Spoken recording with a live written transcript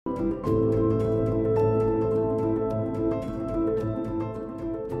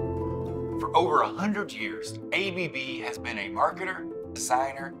For over 100 years, ABB has been a marketer,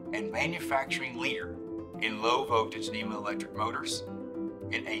 designer, and manufacturing leader in low voltage NEMA electric motors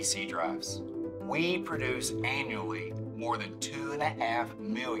and AC drives. We produce annually more than 2.5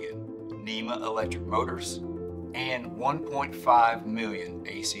 million NEMA electric motors and 1.5 million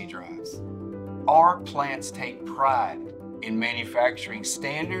AC drives. Our plants take pride in manufacturing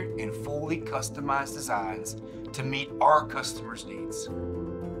standard and fully customized designs to meet our customers' needs.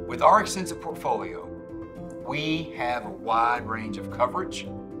 With our extensive portfolio, we have a wide range of coverage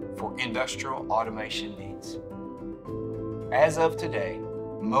for industrial automation needs. As of today,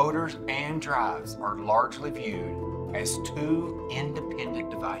 motors and drives are largely viewed as two independent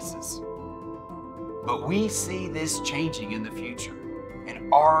devices. But we see this changing in the future,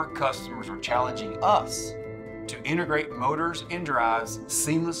 and our customers are challenging us to integrate motors and drives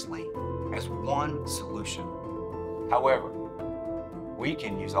seamlessly as one solution. However, we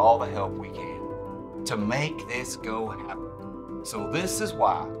can use all the help we can to make this go happen. So this is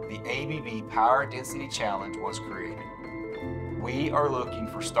why the ABB Power Density Challenge was created. We are looking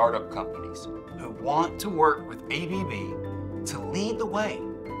for startup companies who want to work with ABB to lead the way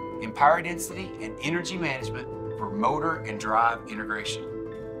in power density and energy management for motor and drive integration.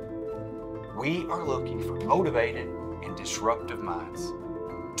 We are looking for motivated and disruptive minds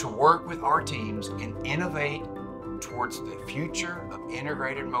to work with our teams and innovate towards the future of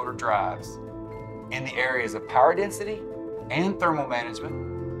integrated motor drives in the areas of power density and thermal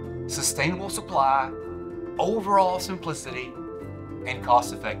management, sustainable supply, overall simplicity, and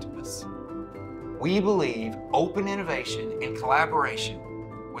cost effectiveness. We believe open innovation and collaboration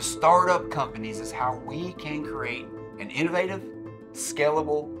with startup companies is how we can create an innovative,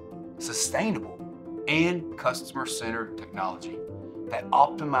 scalable, sustainable, and customer-centered technology that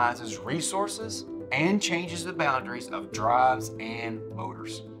optimizes resources and changes the boundaries of drives and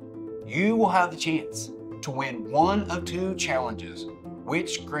motors. You will have the chance to win one of two challenges,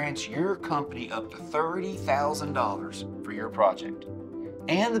 which grants your company up to $30,000 for your project,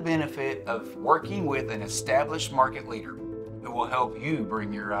 and the benefit of working with an established market leader who will help you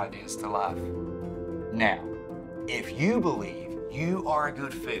bring your ideas to life. Now, if you believe you are a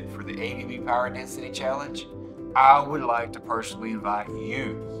good fit for the ABB Power Density Challenge, I would like to personally invite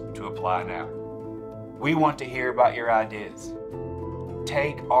you to apply now. We want to hear about your ideas.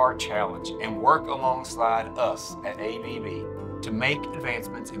 Take our challenge and work alongside us at ABB to make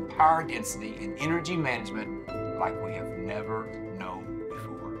advancements in power density and energy management like we have never known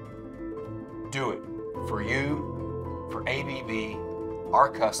before. Do it for you, for ABB, our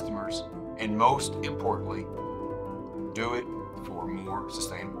customers, and most importantly, do it for a more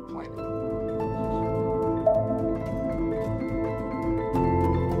sustainable planet.